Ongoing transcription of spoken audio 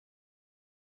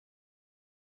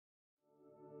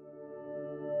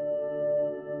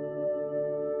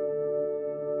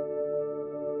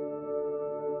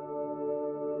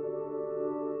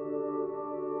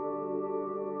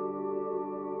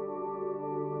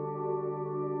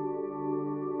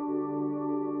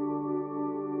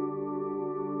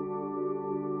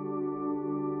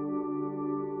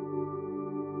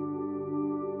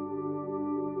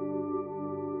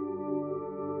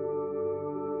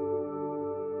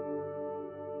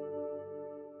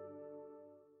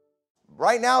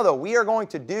Right now, though, we are going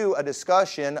to do a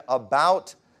discussion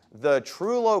about the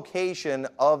true location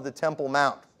of the Temple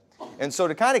Mount. And so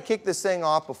to kind of kick this thing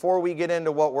off, before we get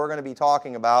into what we're going to be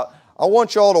talking about, I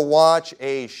want you all to watch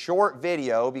a short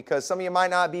video because some of you might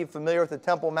not be familiar with the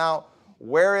Temple Mount,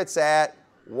 where it's at,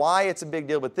 why it's a big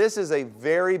deal. But this is a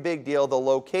very big deal. The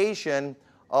location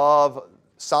of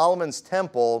Solomon's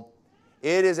temple,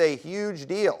 it is a huge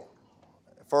deal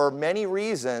for many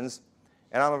reasons.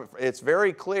 And it's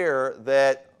very clear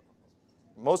that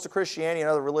most of Christianity and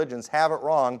other religions have it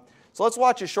wrong. So let's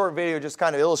watch a short video just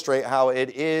kind of illustrate how it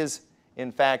is, in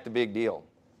fact, a big deal.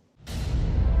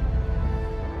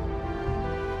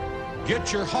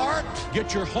 Get your heart,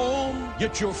 get your home,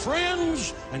 get your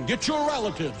friends, and get your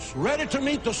relatives ready to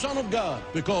meet the Son of God,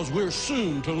 because we're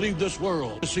soon to leave this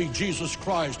world to see Jesus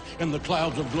Christ in the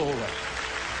clouds of glory.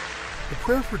 The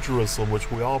prayer for Jerusalem,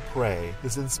 which we all pray,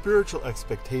 is in spiritual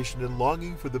expectation and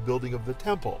longing for the building of the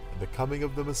temple and the coming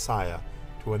of the Messiah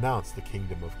to announce the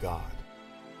kingdom of God.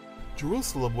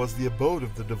 Jerusalem was the abode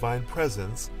of the divine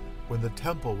presence when the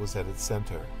temple was at its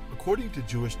center. According to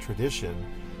Jewish tradition,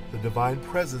 the divine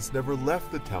presence never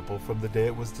left the temple from the day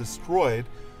it was destroyed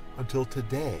until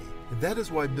today. And that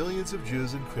is why millions of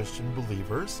Jews and Christian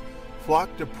believers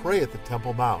flock to pray at the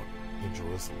Temple Mount in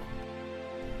Jerusalem.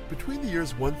 Between the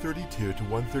years 132 to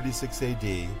 136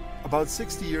 AD, about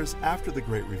 60 years after the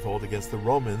Great Revolt against the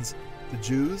Romans, the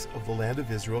Jews of the land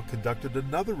of Israel conducted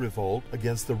another revolt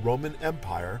against the Roman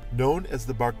Empire, known as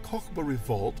the Bar Kokhba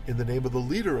Revolt, in the name of the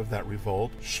leader of that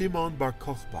revolt, Shimon Bar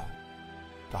Kokhba.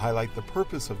 To highlight the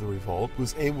purpose of the revolt,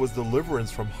 whose aim was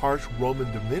deliverance from harsh Roman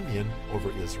dominion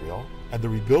over Israel, and the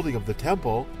rebuilding of the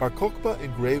temple, Bar Kokhba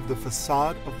engraved the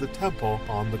facade of the temple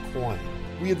on the coin.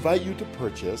 We invite you to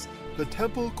purchase the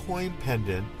temple coin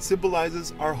pendant.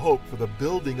 Symbolizes our hope for the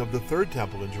building of the third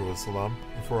temple in Jerusalem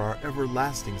and for our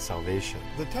everlasting salvation.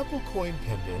 The temple coin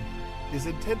pendant is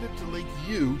intended to link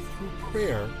you through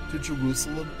prayer to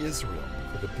Jerusalem, Israel,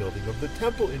 for the building of the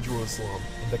temple in Jerusalem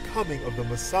and the coming of the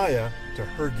Messiah to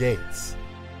her gates.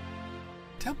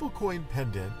 Temple coin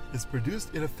pendant is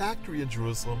produced in a factory in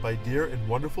Jerusalem by dear and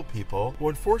wonderful people who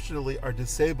unfortunately are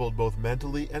disabled both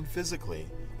mentally and physically,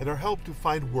 and are helped to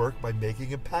find work by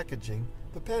making and packaging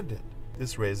the pendant.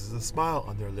 This raises a smile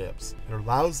on their lips and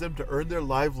allows them to earn their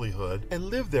livelihood and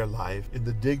live their life in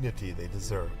the dignity they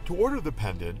deserve. To order the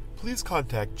pendant, please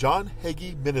contact John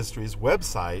Hagee Ministries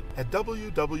website at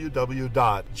www.jhm.org.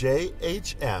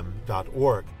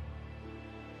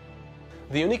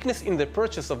 The uniqueness in the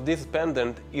purchase of this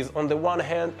pendant is, on the one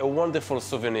hand, a wonderful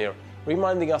souvenir,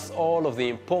 reminding us all of the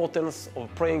importance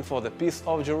of praying for the peace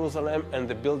of Jerusalem and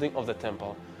the building of the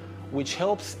temple, which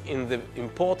helps in the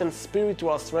important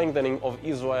spiritual strengthening of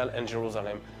Israel and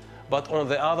Jerusalem, but on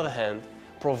the other hand,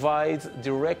 provides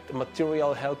direct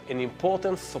material help and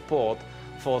important support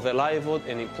for the livelihood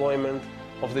and employment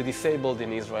of the disabled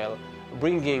in Israel,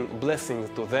 bringing blessings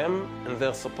to them and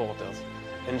their supporters,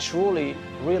 and truly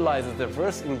realizes the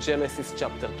verse in Genesis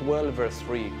chapter 12, verse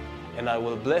 3, "And I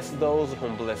will bless those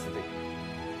whom bless thee."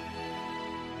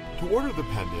 To order the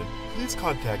pendant, please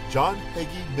contact John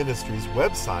Hagee Ministries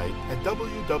website at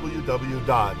www.jhm.org.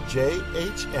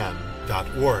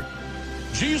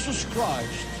 Jesus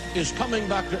Christ is coming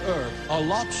back to earth a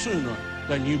lot sooner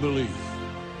than you believe.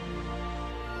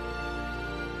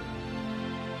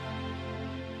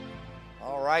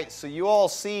 All right, so you all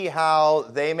see how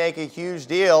they make a huge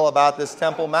deal about this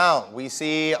Temple Mount. We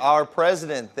see our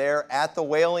president there at the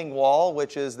Wailing Wall,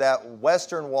 which is that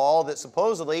western wall that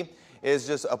supposedly is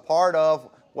just a part of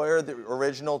where the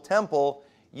original temple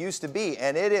used to be.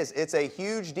 And it's a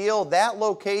huge deal. That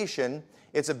location,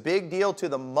 it's a big deal to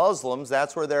the Muslims.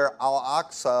 That's where their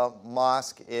Al-Aqsa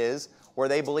Mosque is, where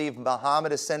they believe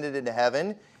Muhammad ascended into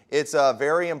heaven. It's a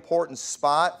very important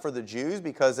spot for the Jews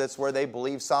because that's where they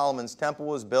believe Solomon's temple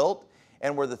was built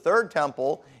and where the third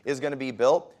temple is going to be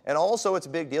built. And also it's a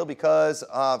big deal because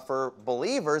for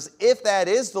believers, if that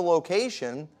is the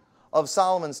location of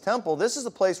Solomon's temple, this is the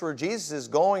place where Jesus is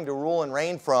going to rule and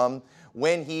reign from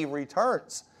when he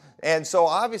returns. And so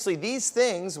obviously these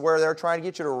things where they're trying to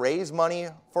get you to raise money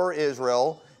for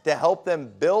Israel to help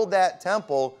them build that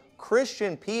temple,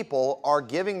 Christian people are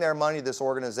giving their money to this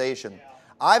organization.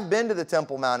 I've been to the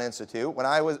Temple Mount Institute. When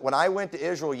I went to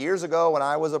Israel years ago, when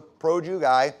I was a pro-Jew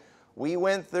guy, we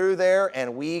went through there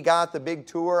and we got the big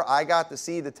tour. I got to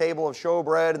see the table of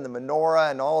showbread and the menorah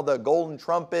and all the golden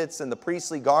trumpets and the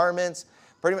priestly garments.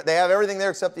 Pretty much, they have everything there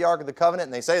except the Ark of the Covenant,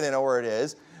 and they say they know where it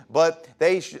is. But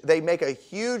they make a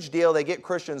huge deal. They get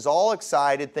Christians all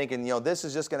excited, thinking, this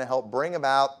is just going to help bring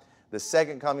about the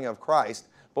second coming of Christ.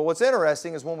 But what's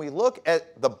interesting is when we look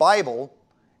at the Bible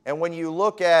And when you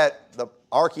look at the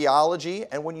archaeology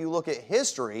and when you look at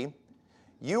history,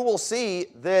 you will see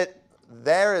that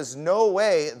there is no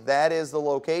way that is the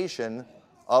location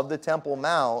of the Temple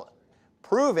Mount,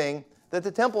 proving that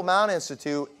the Temple Mount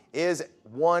Institute is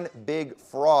one big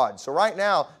fraud. So right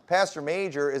now, Pastor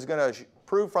Major is going to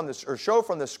prove from this, or show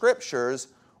from the scriptures,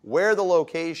 where the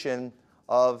location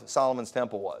of Solomon's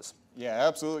temple was. Yeah,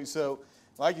 absolutely. So,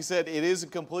 like you said, it is a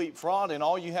complete fraud, and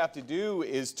all you have to do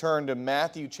is turn to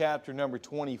Matthew chapter number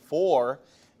 24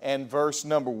 and verse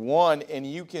number 1, and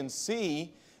you can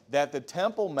see that the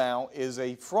Temple Mount is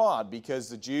a fraud, because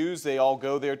the Jews, they all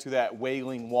go there to that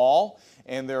Wailing Wall,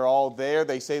 and they're all there.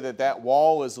 They say that that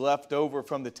wall is left over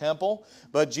from the temple.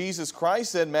 But Jesus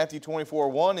Christ said, Matthew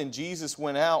 24:1, and Jesus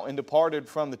went out and departed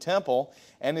from the temple,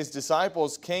 and his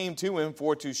disciples came to him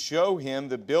for to show him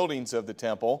the buildings of the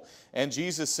temple. And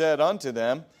Jesus said unto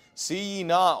them, See ye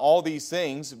not all these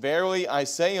things? Verily I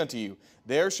say unto you,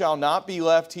 there shall not be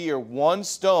left here one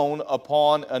stone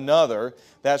upon another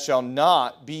that shall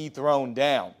not be thrown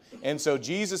down. And so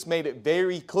Jesus made it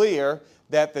very clear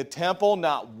that the temple,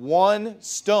 not one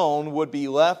stone would be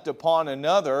left upon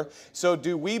another. So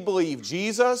do we believe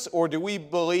Jesus, or do we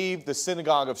believe the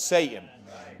synagogue of Satan,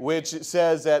 which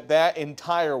says that that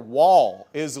entire wall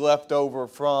is left over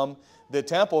from the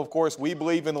temple? Of course, we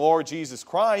believe in the Lord Jesus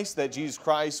Christ, that Jesus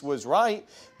Christ was right,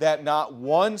 that not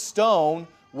one stone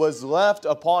was left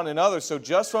upon another. So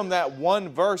just from that one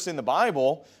verse in the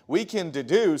Bible, we can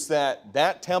deduce that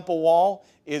that temple wall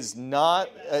is not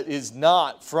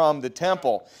from the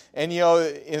temple. And you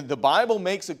know, the Bible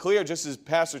makes it clear, just as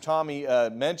Pastor Tommy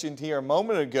mentioned here a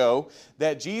moment ago,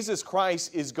 that Jesus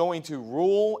Christ is going to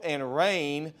rule and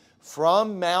reign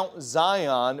from Mount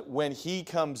Zion when he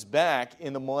comes back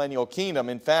in the millennial kingdom.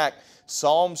 In fact,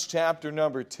 Psalms chapter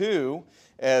number 2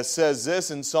 says this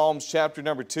in Psalms chapter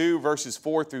number 2, verses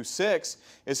 4 through 6.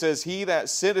 It says, He that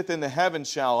sitteth in the heavens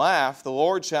shall laugh, the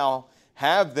Lord shall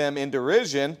have them in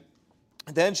derision.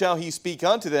 Then shall he speak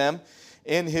unto them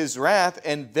in his wrath,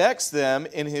 and vex them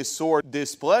in his sore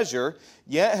displeasure.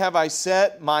 Yet have I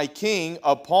set my king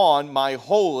upon my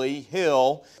holy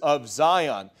hill of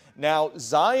Zion. Now,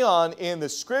 Zion in the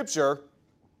Scripture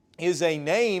is a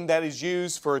name that is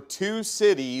used for two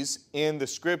cities in the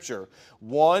Scripture.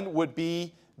 One would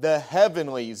be the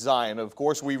heavenly Zion. Of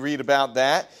course, we read about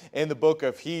that in the book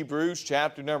of Hebrews,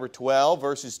 chapter number 12,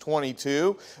 verses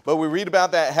 22. But we read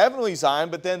about that heavenly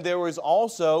Zion, but then there was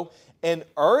also an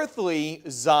earthly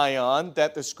Zion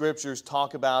that the Scriptures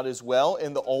talk about as well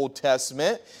in the Old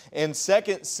Testament. In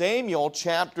 2 Samuel,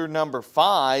 chapter number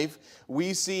 5,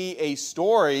 we see a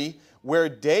story where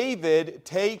David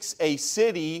takes a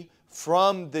city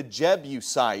from the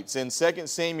Jebusites. In 2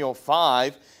 Samuel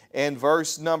 5, and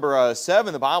verse number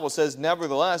 7, the Bible says,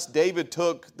 Nevertheless, David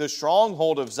took the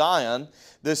stronghold of Zion,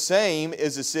 the same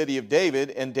is the city of David.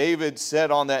 And David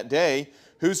said on that day,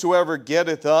 Whosoever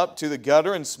getteth up to the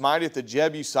gutter and smiteth the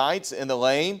Jebusites and the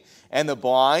lame and the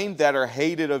blind that are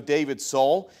hated of David's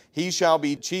soul, he shall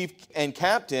be chief and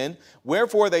captain.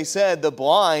 Wherefore they said, The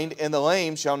blind and the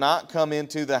lame shall not come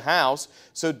into the house.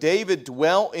 So David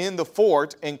dwelt in the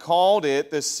fort and called it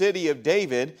the city of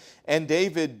David. And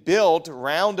David built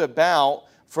round about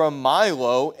from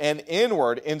Milo and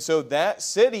inward. And so that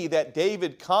city that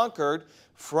David conquered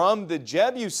from the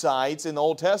Jebusites in the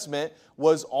Old Testament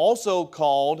was also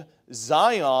called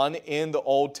Zion in the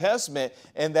Old Testament.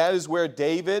 And that is where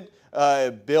David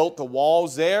built the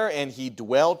walls there, and he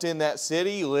dwelt in that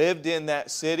city, lived in that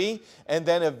city. And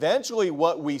then eventually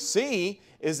what we see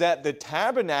is that the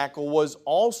tabernacle was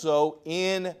also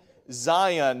in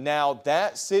Zion. Now,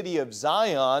 that city of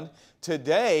Zion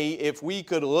today, if we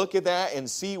could look at that and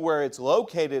see where it's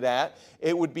located at,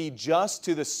 it would be just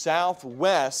to the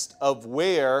southwest of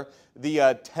where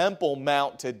the Temple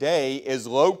Mount today is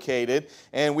located.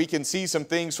 And we can see some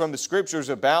things from the Scriptures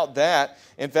about that.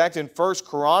 In fact, in 1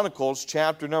 Chronicles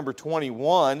chapter number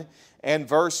 21 and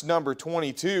verse number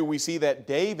 22, we see that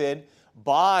David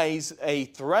buys a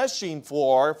threshing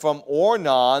floor from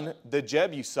Ornan the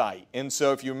Jebusite. And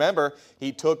so if you remember,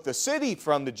 he took the city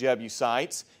from the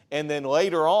Jebusites, and then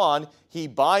later on, he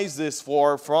buys this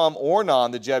floor from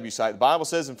Ornan the Jebusite. The Bible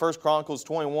says in 1 Chronicles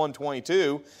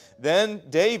 21:22, Then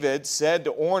David said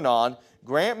to Ornan,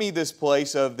 Grant me this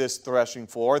place of this threshing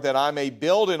floor, that I may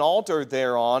build an altar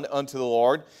thereon unto the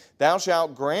Lord. Thou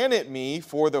shalt grant it me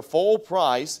for the full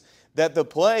price, that the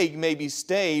plague may be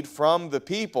stayed from the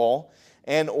people.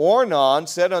 And Ornan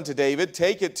said unto David,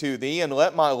 Take it to thee, and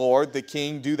let my lord the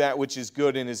king do that which is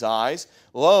good in his eyes.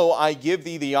 Lo, I give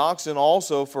thee the oxen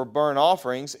also for burnt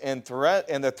offerings, and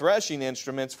the threshing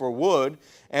instruments for wood,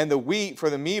 and the wheat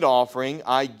for the meat offering.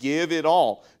 I give it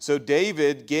all. So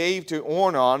David gave to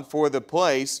Ornan for the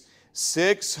place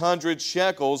 600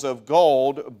 shekels of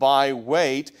gold by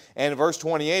weight. And in verse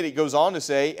 28, it goes on to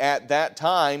say, At that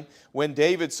time, when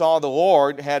David saw the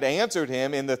Lord had answered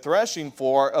him in the threshing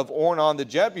floor of Ornan the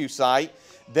Jebusite,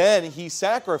 then he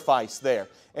sacrificed there.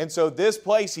 And so this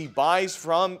place he buys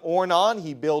from Ornan.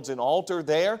 He builds an altar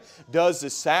there, does the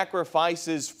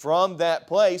sacrifices from that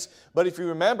place. But if you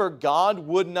remember, God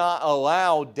would not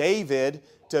allow David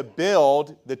to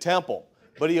build the temple,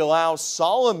 but he allows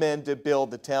Solomon to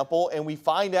build the temple. And we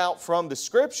find out from the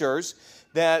scriptures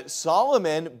that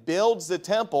Solomon builds the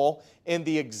temple in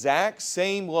the exact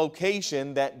same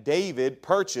location that David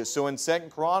purchased. So in 2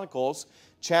 Chronicles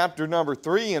chapter number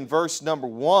 3 and verse number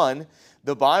 1,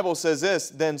 the Bible says this,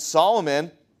 Then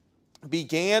Solomon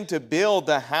began to build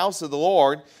the house of the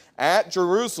Lord at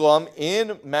Jerusalem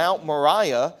in Mount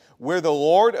Moriah, where the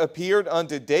Lord appeared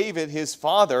unto David his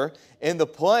father, in the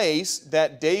place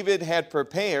that David had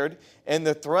prepared, in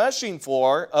the threshing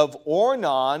floor of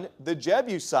Ornan the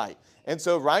Jebusite. And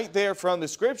so right there from the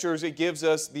scriptures, it gives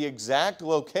us the exact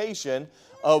location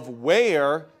of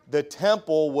where the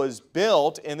temple was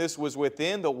built, and this was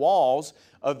within the walls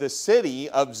of the city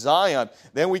of Zion.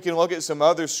 Then we can look at some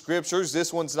other scriptures.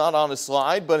 This one's not on a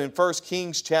slide, but in 1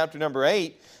 Kings chapter number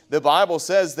 8, the Bible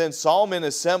says, Then Solomon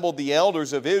assembled the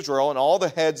elders of Israel and all the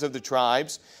heads of the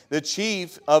tribes, the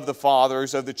chief of the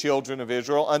fathers of the children of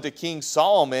Israel, unto King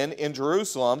Solomon in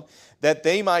Jerusalem, that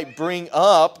they might bring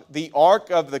up the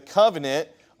ark of the covenant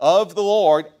of the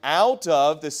Lord out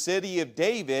of the city of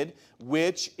David,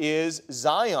 which is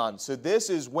Zion. So this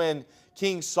is when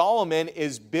King Solomon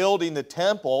is building the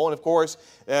temple. And of course,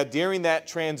 during that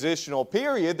transitional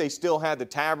period, they still had the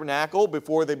tabernacle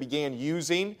before they began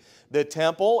using the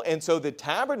temple. And so the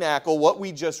tabernacle, what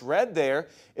we just read there,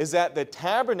 is that the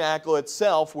tabernacle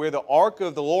itself, where the ark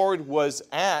of the Lord was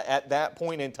at that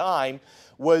point in time,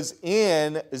 was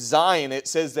in Zion. It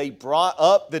says they brought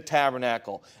up the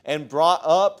tabernacle and brought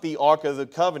up the ark of the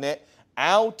covenant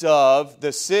out of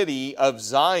the city of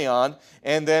Zion.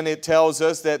 And then it tells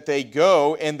us that they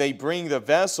go and they bring the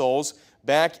vessels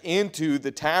back into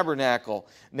the tabernacle.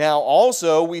 Now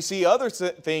also we see other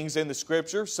things in the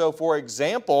scripture. So for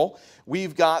example,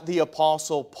 we've got the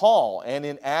Apostle Paul. And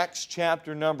in Acts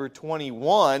chapter number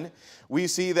 21, we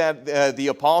see that the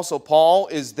Apostle Paul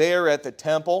is there at the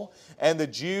temple, and the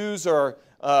Jews are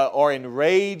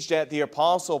enraged at the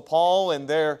Apostle Paul, and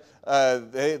they've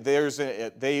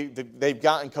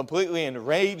gotten completely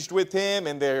enraged with him,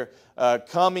 and they're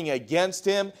coming against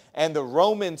him, and the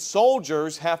Roman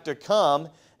soldiers have to come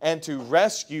and to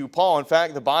rescue Paul. In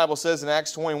fact, the Bible says in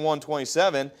Acts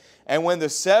 21:27, And when the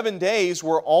 7 days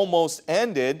were almost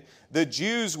ended, the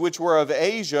Jews which were of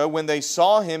Asia, when they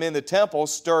saw him in the temple,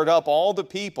 stirred up all the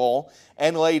people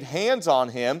and laid hands on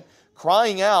him,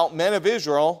 crying out, Men of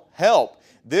Israel, help!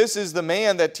 This is the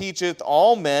man that teacheth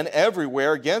all men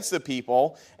everywhere against the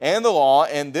people and the law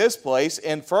and this place,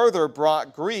 and further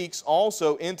brought Greeks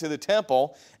also into the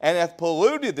temple, and hath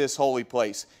polluted this holy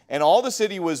place. And all the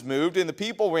city was moved, and the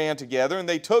people ran together, and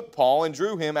they took Paul and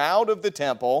drew him out of the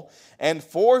temple, and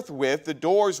forthwith the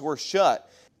doors were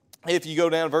shut. If you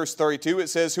go down to verse 32, it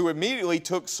says, Who immediately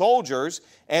took soldiers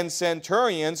and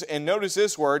centurions, and notice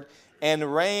this word,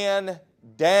 and ran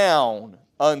down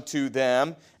unto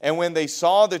them. And when they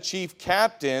saw the chief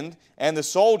captain and the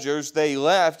soldiers, they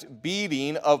left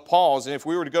beating of Paul's. And if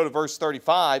we were to go to verse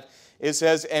 35, it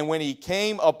says, And when he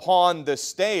came upon the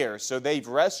stairs, so they've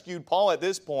rescued Paul at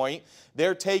this point,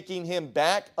 they're taking him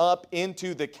back up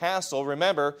into the castle.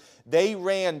 Remember, they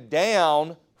ran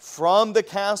down from the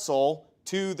castle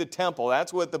to the temple.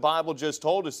 That's what the Bible just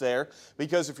told us there,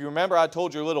 because if you remember, I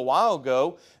told you a little while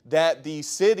ago that the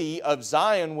city of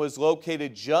Zion was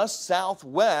located just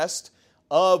southwest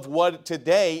of what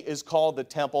today is called the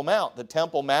Temple Mount. The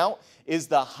Temple Mount is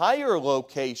the higher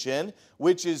location,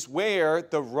 which is where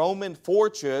the Roman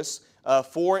fortress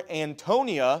Fort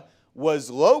Antonia was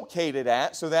located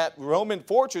at. So that Roman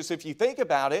fortress, if you think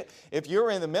about it, if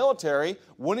you're in the military,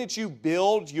 wouldn't you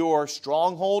build your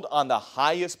stronghold on the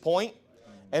highest point?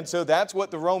 And so that's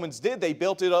what the Romans did. They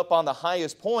built it up on the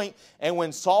highest point, and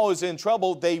when Saul is in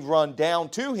trouble, they run down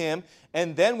to him,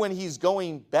 and then when he's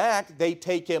going back, they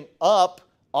take him up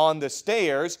on the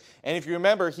stairs. And if you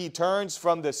remember, he turns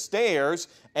from the stairs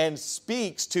and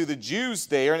speaks to the Jews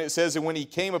there, and it says that when he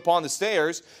came upon the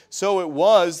stairs, so it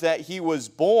was that he was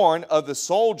born of the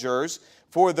soldiers,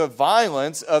 for the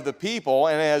violence of the people.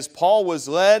 And as Paul was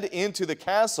led into the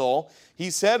castle, he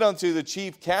said unto the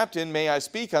chief captain, May I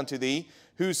speak unto thee?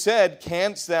 Who said,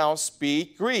 Canst thou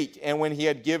speak Greek? And when he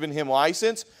had given him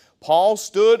license, Paul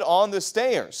stood on the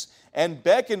stairs and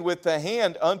beckoned with the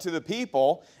hand unto the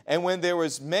people. And when there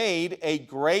was made a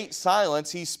great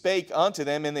silence, he spake unto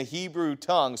them in the Hebrew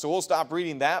tongue. So we'll stop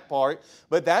reading that part.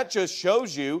 But that just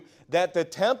shows you that the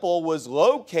temple was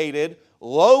located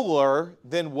lower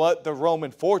than what the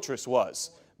Roman fortress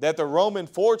was. That the Roman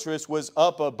fortress was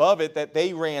up above it, that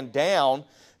they ran down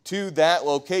to that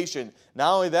location.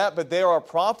 Not only that, but there are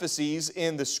prophecies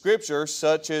in the Scripture,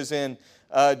 such as in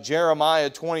Jeremiah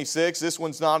 26. This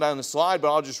one's not on the slide,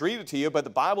 but I'll just read it to you. But the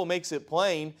Bible makes it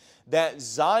plain that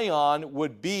Zion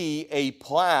would be a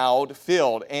plowed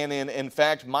field. And in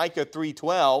fact, Micah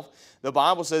 3:12, the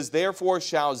Bible says, Therefore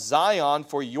shall Zion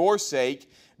for your sake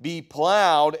be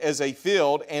plowed as a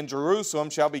field, and Jerusalem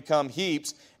shall become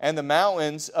heaps, and the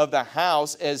mountains of the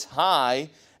house as high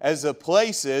as the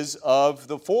places of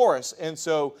the forest. And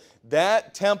so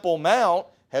that Temple Mount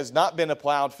has not been a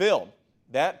plowed field.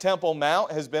 That Temple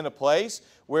Mount has been a place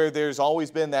where there's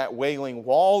always been that Wailing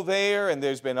Wall there, and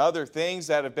there's been other things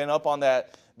that have been up on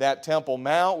that Temple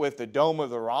Mount with the Dome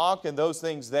of the Rock and those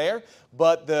things there.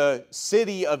 But the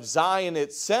city of Zion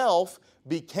itself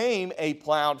became a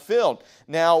plowed field.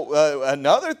 Now,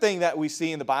 another thing that we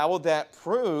see in the Bible that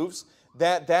proves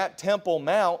that that Temple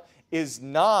Mount is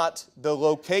not the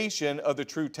location of the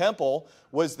true temple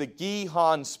was the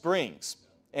Gihon Springs.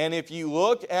 And if you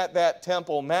look at that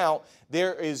Temple Mount,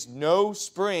 there is no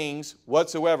springs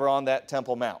whatsoever on that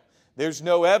Temple Mount. There's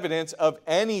no evidence of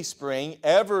any spring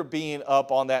ever being up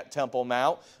on that Temple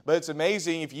Mount. But it's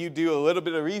amazing, if you do a little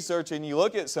bit of research and you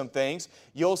look at some things,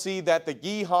 you'll see that the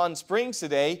Gihon Springs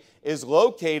today is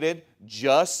located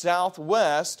just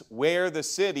southwest where the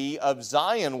city of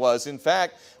Zion was. In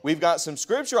fact, we've got some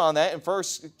scripture on that in 1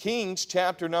 Kings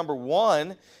chapter number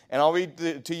 1. And I'll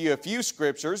read to you a few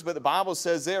scriptures, but the Bible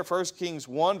says there, 1 Kings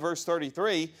 1 verse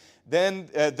 33, Then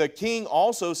the king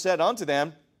also said unto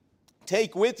them,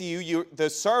 Take with you the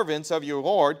servants of your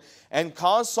Lord, and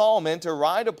cause Solomon to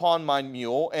ride upon my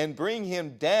mule, and bring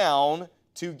him down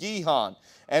to Gihon.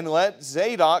 And let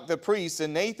Zadok the priest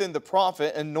and Nathan the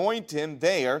prophet anoint him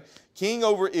there, king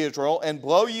over Israel, and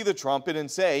blow ye the trumpet, and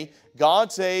say,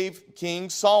 God save King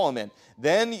Solomon.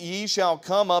 Then ye shall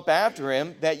come up after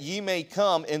him, that ye may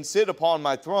come and sit upon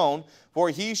my throne, for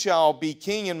he shall be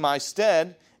king in my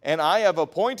stead, and I have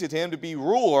appointed him to be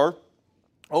ruler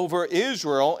over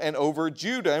Israel and over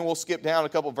Judah. And we'll skip down a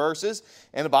couple verses.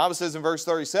 And the Bible says in verse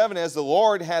 37, As the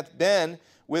Lord hath been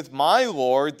with my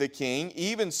Lord the king,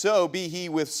 even so be he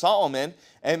with Solomon,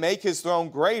 and make his throne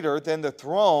greater than the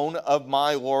throne of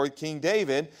my Lord King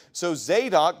David. So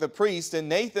Zadok the priest, and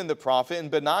Nathan the prophet, and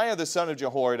Benaiah the son of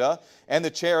Jehoiada, and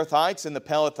the Cherethites and the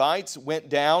Pelethites went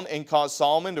down and caused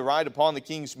Solomon to ride upon the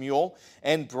king's mule,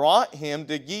 and brought him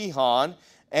to Gihon.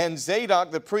 And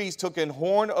Zadok the priest took an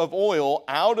horn of oil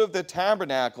out of the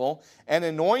tabernacle and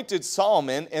anointed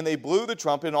Solomon, and they blew the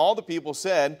trumpet, and all the people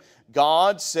said,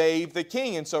 God save the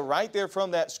king. And so right there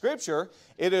from that scripture,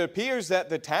 it appears that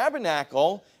the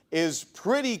tabernacle is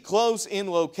pretty close in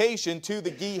location to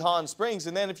the Gihon Springs.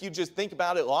 And then if you just think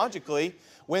about it logically,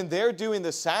 when they're doing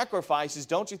the sacrifices,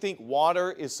 don't you think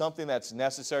water is something that's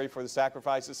necessary for the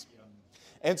sacrifices?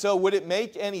 And so would it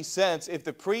make any sense if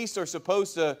the priests are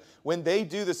supposed to, when they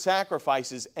do the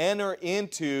sacrifices, enter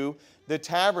into the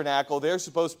tabernacle, they're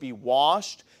supposed to be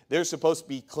washed, they're supposed to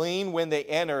be clean when they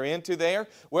enter into there?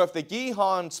 Well, if the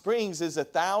Gihon Springs is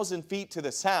 1,000 feet to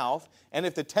the south, and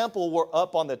if the temple were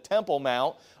up on the Temple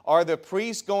Mount, are the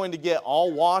priests going to get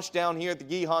all washed down here at the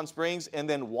Gihon Springs and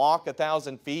then walk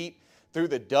 1,000 feet through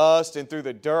the dust and through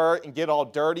the dirt and get all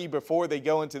dirty before they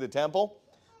go into the temple?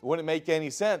 Wouldn't make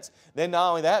any sense. Then not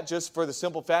only that, just for the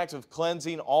simple fact of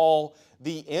cleansing all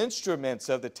the instruments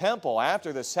of the temple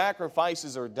after the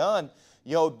sacrifices are done,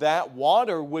 that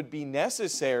water would be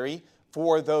necessary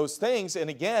for those things. And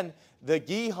again, the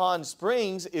Gihon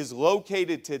Springs is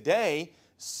located today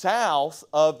south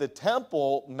of the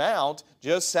Temple Mount,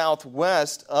 just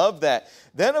southwest of that.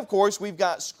 Then, of course, we've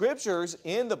got scriptures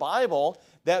in the Bible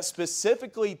that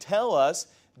specifically tell us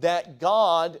that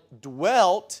God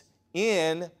dwelt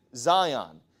in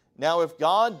Zion. Now, if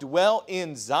God dwelt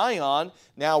in Zion,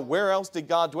 now where else did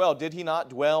God dwell? Did he not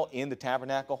dwell in the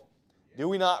tabernacle? Do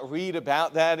we not read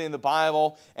about that in the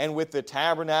Bible? And with the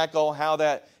tabernacle, how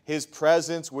that His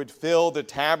presence would fill the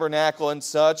tabernacle and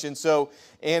such. And so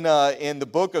in the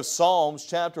book of Psalms,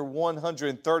 chapter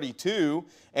 132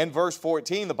 and verse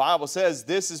 14, the Bible says,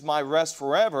 "This is my rest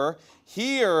forever.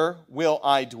 Here will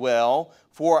I dwell,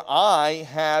 for I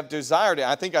have desired it."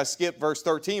 I think I skipped verse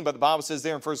 13, but the Bible says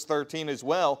there in verse 13 as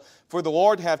well, "For the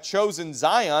Lord hath chosen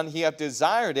Zion, He hath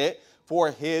desired it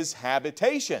for His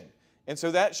habitation." And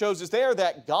so that shows us there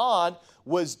that God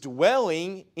was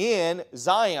dwelling in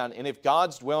Zion. And if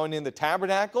God's dwelling in the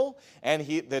tabernacle, and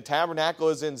the tabernacle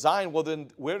is in Zion, well then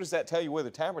where does that tell you where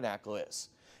the tabernacle is?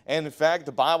 And in fact,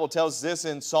 the Bible tells this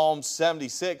in Psalm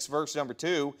 76, verse number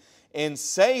 2, "In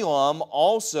Salem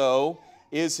also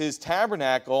is His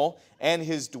tabernacle, and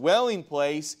His dwelling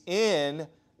place in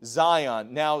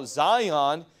Zion." Now,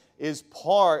 Zion is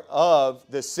part of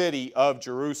the city of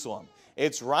Jerusalem.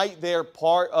 It's right there,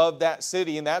 part of that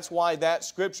city, and that's why that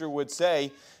scripture would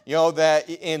say, that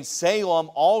in Salem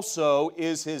also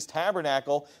is His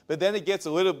tabernacle, but then it gets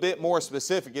a little bit more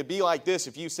specific. It'd be like this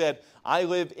if you said, "I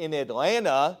live in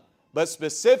Atlanta, but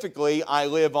specifically I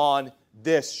live on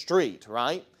this street,"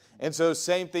 right? And so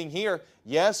same thing here.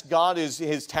 Yes,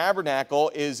 His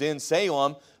tabernacle is in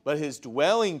Salem, but His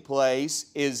dwelling place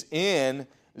is in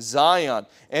Zion.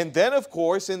 And then, of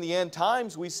course, in the end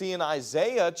times, we see in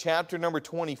Isaiah chapter number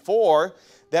 24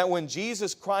 that when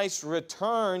Jesus Christ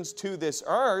returns to this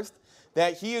earth,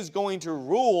 that He is going to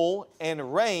rule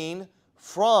and reign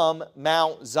from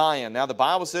Mount Zion. Now, the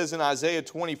Bible says in Isaiah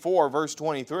 24, verse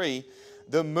 23,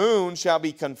 "The moon shall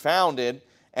be confounded,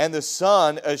 and the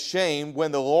sun ashamed,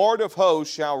 when the Lord of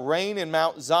hosts shall reign in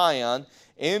Mount Zion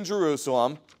in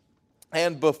Jerusalem,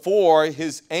 and before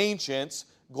His ancients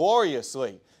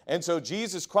gloriously." And so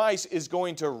Jesus Christ is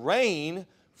going to reign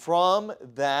from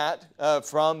that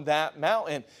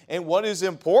mountain. And what is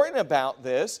important about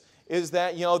this is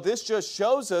that, this just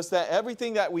shows us that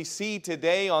everything that we see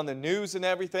today on the news and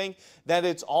everything, that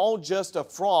it's all just a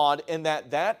fraud, and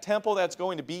that temple that's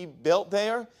going to be built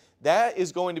there, that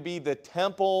is going to be the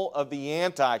temple of the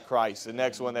Antichrist, the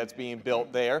next one that's being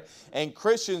built there. And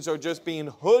Christians are just being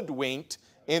hoodwinked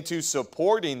into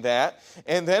supporting that.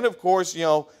 And then, of course,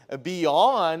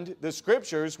 beyond the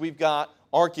scriptures, we've got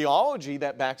archaeology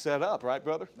that backs that up, right,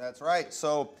 brother? That's right.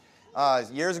 So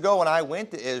years ago when I went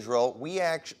to Israel,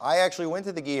 I actually went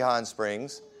to the Gihon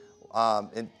Springs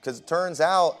because it turns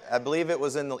out, I believe it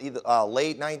was in the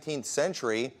late 19th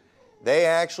century, they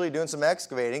actually, doing some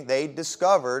excavating, they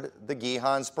discovered the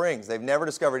Gihon Springs. They've never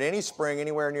discovered any spring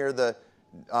anywhere near the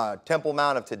Temple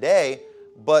Mount of today,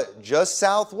 but just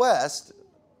southwest,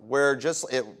 where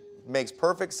it makes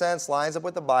perfect sense, lines up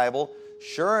with the Bible.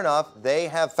 Sure enough, they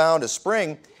have found a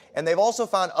spring, and they've also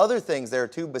found other things there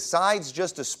too besides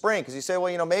just a spring. Because you say,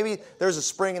 well, maybe there's a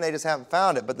spring and they just haven't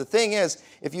found it. But the thing is,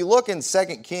 if you look in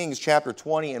 2 Kings chapter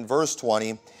 20 and verse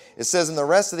 20, it says, "In the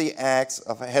rest of the acts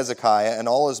of Hezekiah and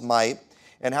all his might,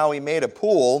 and how he made a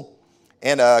pool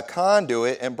and a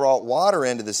conduit and brought water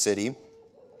into the city,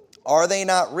 are they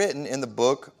not written in the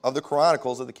book of the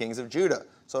Chronicles of the kings of Judah?"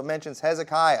 So it mentions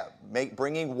Hezekiah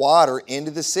bringing water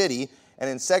into the city. And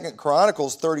in 2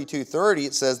 Chronicles 32:30,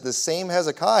 it says, "The same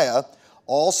Hezekiah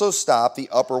also stopped the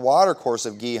upper watercourse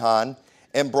of Gihon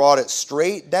and brought it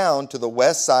straight down to the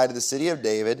west side of the city of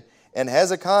David. And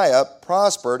Hezekiah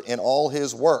prospered in all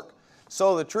his work."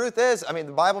 So the truth is, the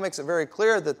Bible makes it very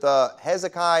clear that the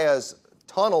Hezekiah's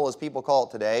tunnel, as people call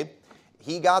it today,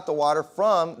 he got the water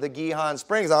from the Gihon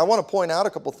Springs. Now, I want to point out a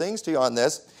couple things to you on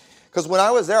this. Because when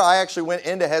I was there, I actually went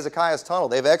into Hezekiah's tunnel.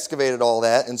 They've excavated all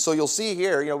that. And so you'll see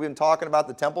here, we've been talking about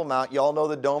the Temple Mount. You all know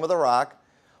the Dome of the Rock.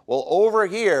 Well, over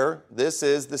here, this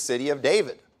is the city of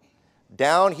David.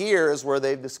 Down here is where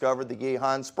they've discovered the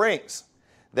Gihon Springs.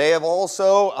 They have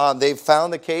also, they've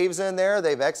found the caves in there.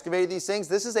 They've excavated these things.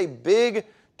 This is a big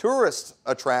tourist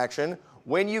attraction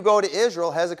when you go to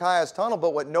Israel, Hezekiah's tunnel.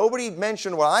 But what nobody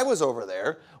mentioned when I was over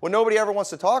there, what nobody ever wants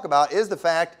to talk about, is the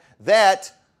fact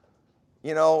that,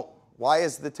 why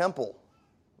is the temple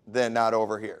then not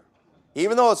over here?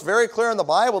 Even though it's very clear in the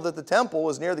Bible that the temple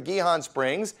was near the Gihon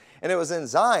Springs and it was in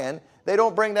Zion, they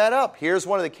don't bring that up. Here's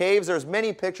one of the caves. There's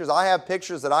many pictures. I have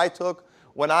pictures that I took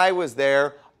when I was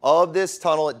there of this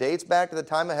tunnel. It dates back to the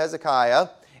time of Hezekiah,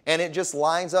 and it just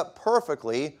lines up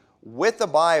perfectly with the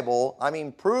Bible.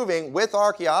 Proving with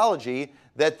archaeology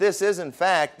that this is in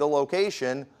fact the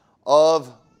location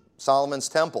of Solomon's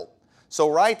temple. So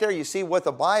right there you see with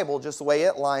the Bible, just the way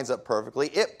it lines up perfectly,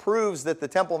 it proves that the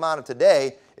Temple Mount of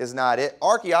today is not it.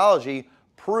 Archaeology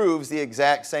proves the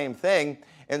exact same thing.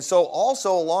 And so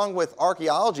also, along with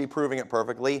archaeology proving it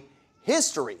perfectly,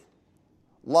 history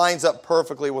lines up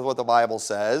perfectly with what the Bible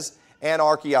says. and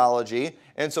archaeology.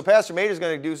 And so Pastor Major is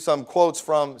going to do some quotes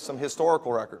from some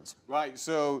historical records. Right,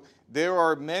 so there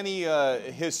are many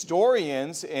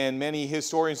historians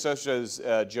such as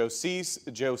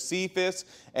Josephus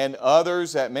and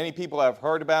others that many people have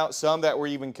heard about, some that were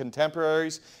even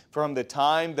contemporaries from the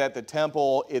time that the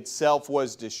temple itself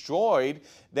was destroyed,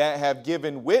 that have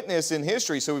given witness in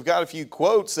history. So we've got a few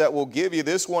quotes that we'll give you.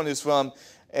 This one is from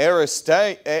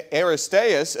Aristeas,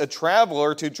 a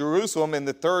traveler to Jerusalem in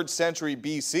the 3rd century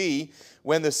BC,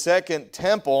 when the second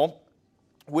temple,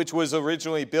 which was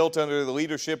originally built under the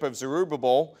leadership of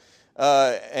Zerubbabel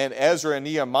and Ezra and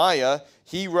Nehemiah,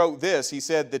 he wrote this. He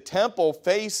said, "The temple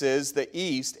faces the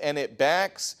east, and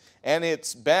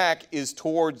its back is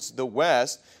towards the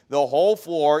west. The whole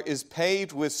floor is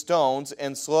paved with stones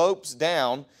and slopes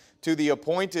down to the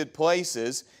appointed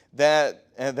places that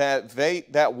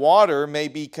water may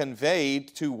be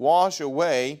conveyed to wash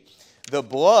away the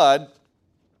blood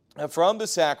from the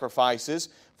sacrifices,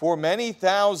 for many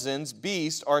thousands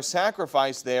beasts are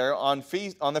sacrificed there on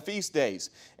the feast days.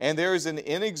 And there is an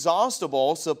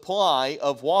inexhaustible supply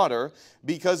of water,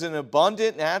 because an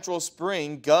abundant natural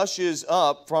spring gushes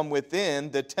up from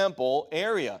within the temple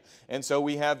area." And so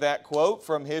we have that quote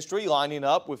from history lining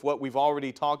up with what we've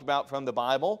already talked about from the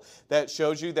Bible that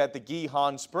shows you that the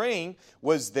Gihon spring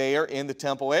was there in the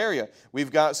temple area.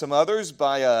 We've got some others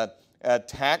by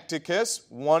Tacitus,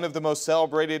 one of the most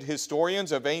celebrated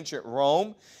historians of ancient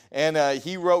Rome, and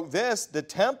he wrote this: "The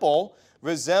temple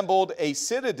resembled a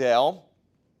citadel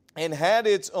and had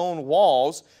its own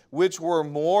walls, which were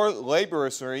more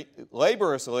laboriously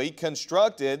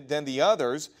constructed than the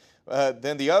others.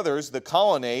 The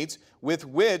colonnades with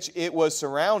which it was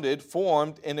surrounded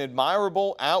formed an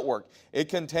admirable outwork. It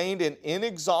contained an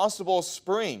inexhaustible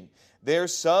spring. Their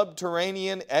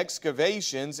subterranean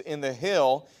excavations in the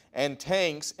hill and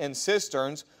tanks and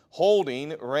cisterns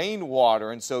holding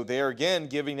rainwater." And so there again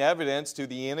giving evidence to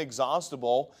the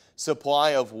inexhaustible supply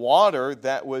of water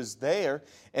that was there.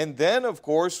 And then, of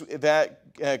course, that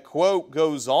quote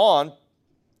goes on.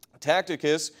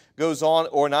 Tacitus goes on,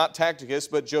 or not Tacitus,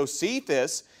 but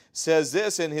Josephus says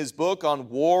this in his book on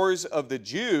Wars of the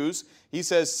Jews. He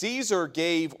says, "Caesar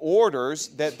gave orders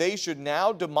that they should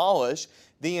now demolish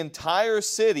the entire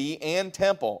city and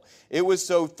temple. It was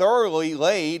so thoroughly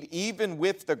laid, even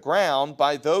with the ground,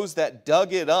 by those that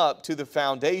dug it up to the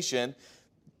foundation,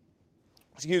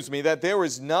 that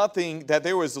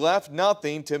there was left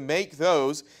nothing to make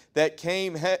those that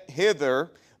came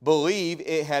hither believe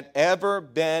it had ever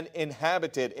been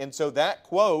inhabited." And so that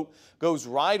quote goes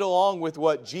right along with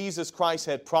what Jesus Christ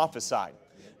had prophesied.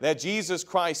 That Jesus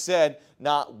Christ said,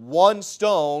 not one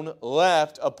stone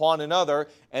left upon another,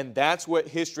 and that's what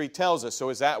history tells us. So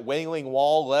is that Wailing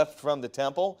Wall left from the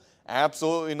temple?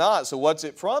 Absolutely not. So what's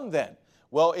it from then?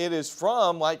 Well, it is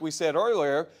from, like we said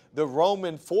earlier, the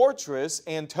Roman fortress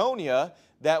Antonia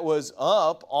that was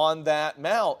up on that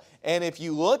mount. And if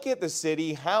you look at the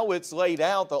city, how it's laid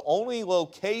out, the only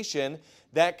location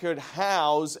that could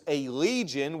house a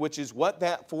legion, which is what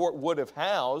that fort would have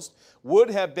housed, would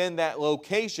have been that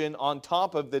location on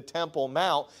top of the Temple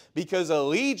Mount, because a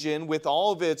legion with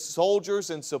all of its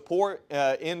soldiers and support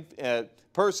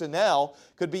personnel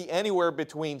could be anywhere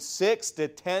between 6,000 to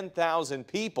 10,000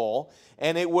 people,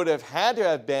 and it would have had to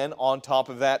have been on top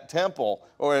of that temple,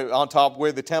 or on top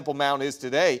where the Temple Mount is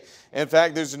today. In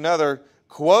fact, there's another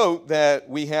quote that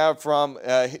we have from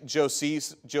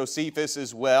Josephus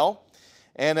as well.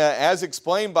 And as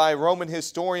explained by Roman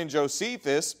historian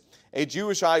Josephus, a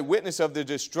Jewish eyewitness of the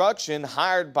destruction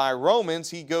hired by Romans,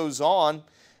 he goes on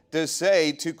to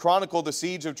say, to chronicle the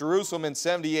siege of Jerusalem in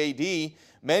 70 A.D.,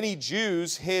 many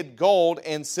Jews hid gold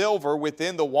and silver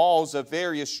within the walls of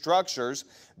various structures.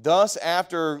 Thus,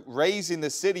 after razing the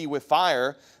city with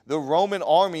fire, the Roman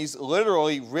armies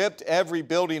literally ripped every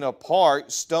building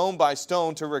apart, stone by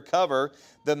stone, to recover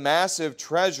the massive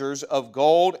treasures of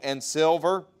gold and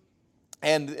silver,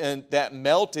 and that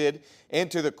melted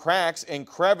into the cracks and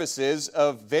crevices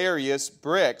of various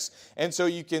bricks. And so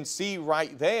you can see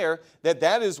right there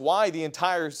that is why the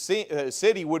entire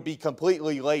city would be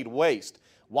completely laid waste.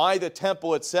 Why the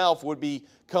temple itself would be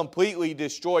completely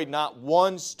destroyed, not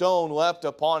one stone left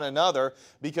upon another,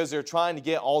 because they're trying to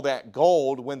get all that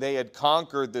gold when they had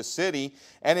conquered the city.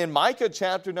 And in Micah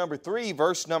chapter number 3,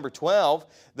 verse number 12,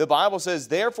 the Bible says,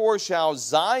 "Therefore shall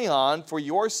Zion for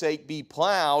your sake be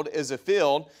plowed as a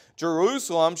field,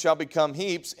 Jerusalem shall become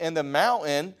heaps, and the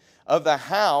mountain of the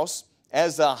house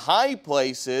as the high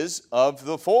places of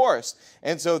the forest."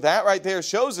 And so that right there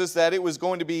shows us that it was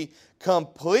going to be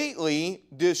completely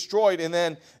destroyed. And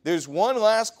then there's one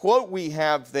last quote we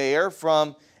have there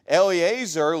from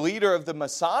Eleazar, leader of the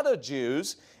Masada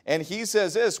Jews, And he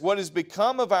says this, what has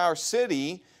become of our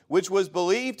city, which was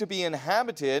believed to be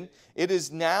inhabited, it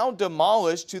is now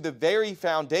demolished to the very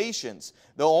foundations.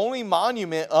 The only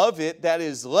monument of it that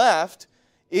is left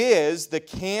is the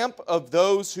camp of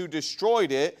those who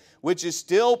destroyed it, which is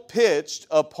still pitched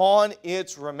upon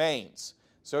its remains.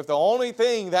 So if the only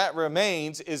thing that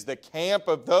remains is the camp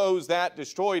of those that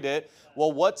destroyed it,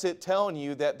 well, what's it telling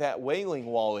you that that Wailing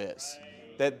Wall is?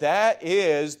 That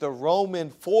is the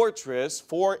Roman fortress,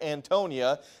 Fort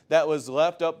Antonia, that was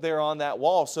left up there on that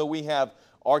wall. So we have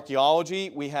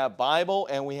archaeology, we have Bible,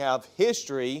 and we have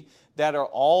history that are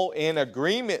all in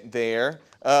agreement there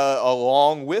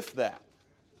along with that.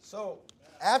 So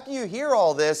after you hear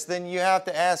all this, then you have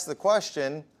to ask the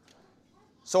question,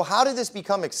 so how did this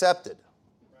become accepted?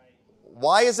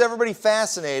 Why is everybody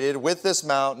fascinated with this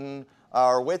mountain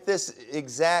or with this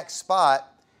exact spot?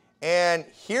 And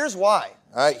here's why.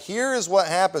 All right, here is what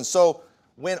happened. So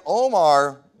when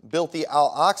Omar built the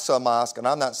Al-Aqsa Mosque, and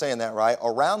I'm not saying that right,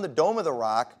 around the Dome of the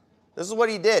Rock, this is what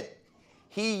he did.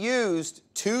 He used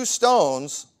 2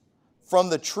 stones from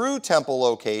the true temple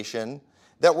location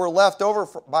that were left over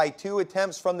by 2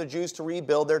 attempts from the Jews to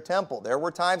rebuild their temple. There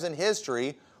were times in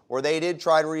history where they did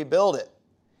try to rebuild it.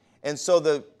 And so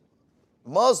the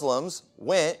Muslims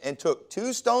went and took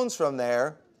 2 stones from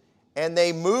there, and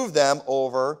they moved them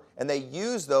over, and they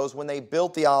used those when they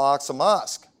built the Al-Aqsa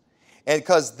Mosque. And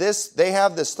because they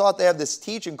have this thought, they have this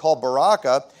teaching called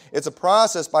Baraka. It's a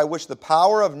process by which the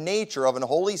power of nature of an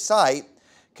holy site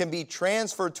can be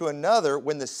transferred to another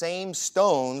when the same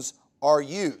stones are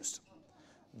used.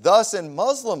 Thus, in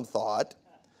Muslim thought,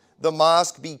 the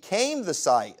mosque became the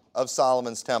site of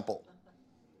Solomon's temple.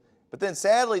 But then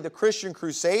sadly, the Christian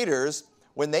Crusaders,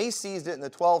 when they seized it in the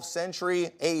 12th century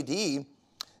AD,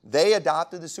 they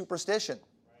adopted the superstition.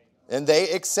 And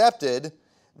they accepted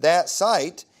that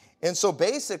site. And so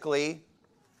basically,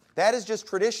 that is just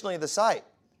traditionally the site.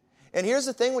 And here's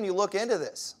the thing when you look into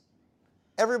this.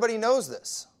 Everybody knows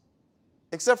this,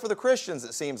 except for the Christians,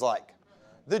 it seems like.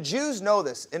 The Jews know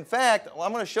this. In fact,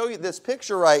 I'm going to show you this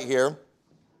picture right here.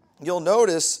 You'll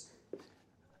notice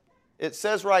it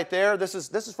says right there, this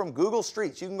is from Google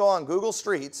Streets. You can go on Google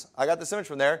Streets. I got this image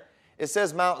from there. It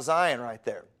says Mount Zion right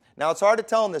there. Now, it's hard to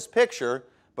tell in this picture,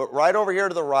 but right over here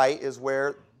to the right is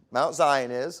where Mount Zion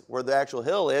is, where the actual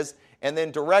hill is, and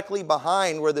then directly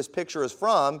behind where this picture is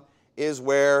from is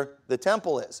where the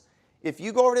temple is. If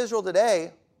you go over to Israel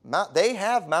today, they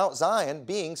have Mount Zion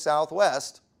being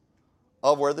southwest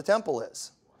of where the temple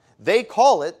is. They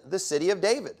call it the City of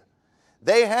David.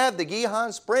 They have the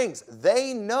Gihon Springs.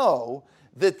 They know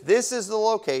that this is the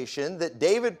location that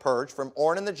David purged from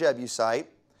Ornan the Jebusite.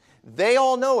 They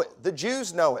all know it. The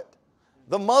Jews know it.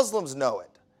 The Muslims know it.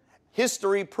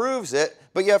 History proves it,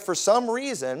 but yet for some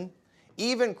reason,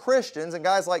 even Christians and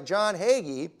guys like John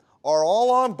Hagee are all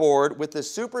on board with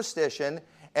this superstition,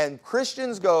 and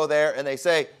Christians go there and they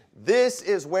say, this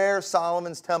is where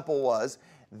Solomon's temple was.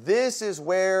 This is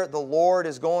where the Lord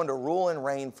is going to rule and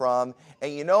reign from.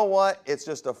 And you know what? It's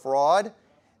just a fraud.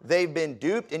 They've been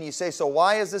duped. And you say, so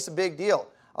why is this a big deal?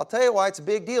 I'll tell you why it's a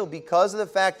big deal. Because of the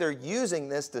fact they're using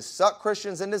this to suck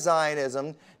Christians into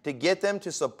Zionism, to get them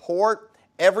to support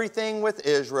everything with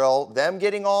Israel, them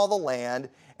getting all the land,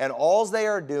 and all they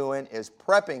are doing is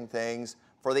prepping things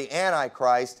for the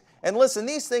Antichrist. And listen,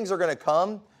 these things are going to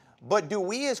come, but do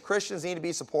we as Christians need to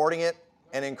be supporting it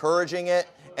and encouraging it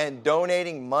and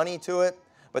donating money to it?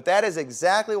 But that is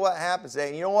exactly what happens today.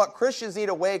 And you know what? Christians need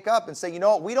to wake up and say, you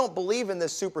know what? We don't believe in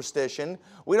this superstition.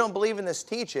 We don't believe in this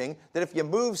teaching that if you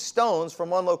move stones from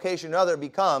one location to another, it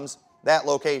becomes that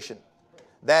location.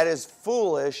 That is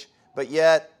foolish, but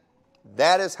yet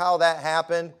that is how that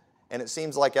happened, and it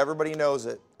seems like everybody knows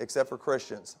it except for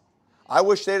Christians. I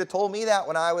wish they'd have told me that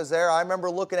when I was there. I remember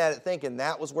looking at it thinking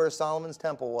that was where Solomon's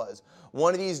temple was.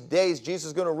 One of these days, Jesus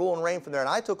is going to rule and reign from there, and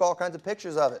I took all kinds of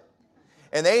pictures of it.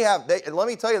 And let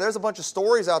me tell you, there's a bunch of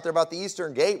stories out there about the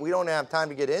Eastern Gate we don't have time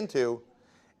to get into.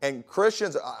 And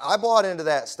Christians, I bought into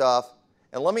that stuff.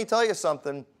 And let me tell you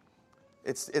something,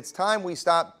 it's time we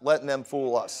stop letting them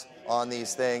fool us on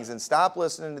these things and stop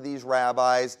listening to these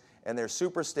rabbis and their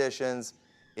superstitions.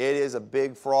 It is a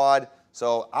big fraud.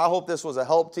 So I hope this was a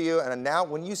help to you. And now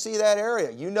when you see that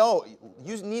area, you know,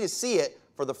 you need to see it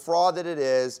for the fraud that it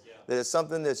is, that it's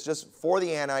something that's just for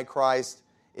the Antichrist.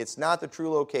 It's not the true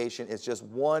location. It's just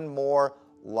one more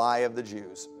lie of the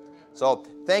Jews. So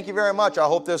thank you very much. I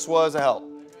hope this was a help.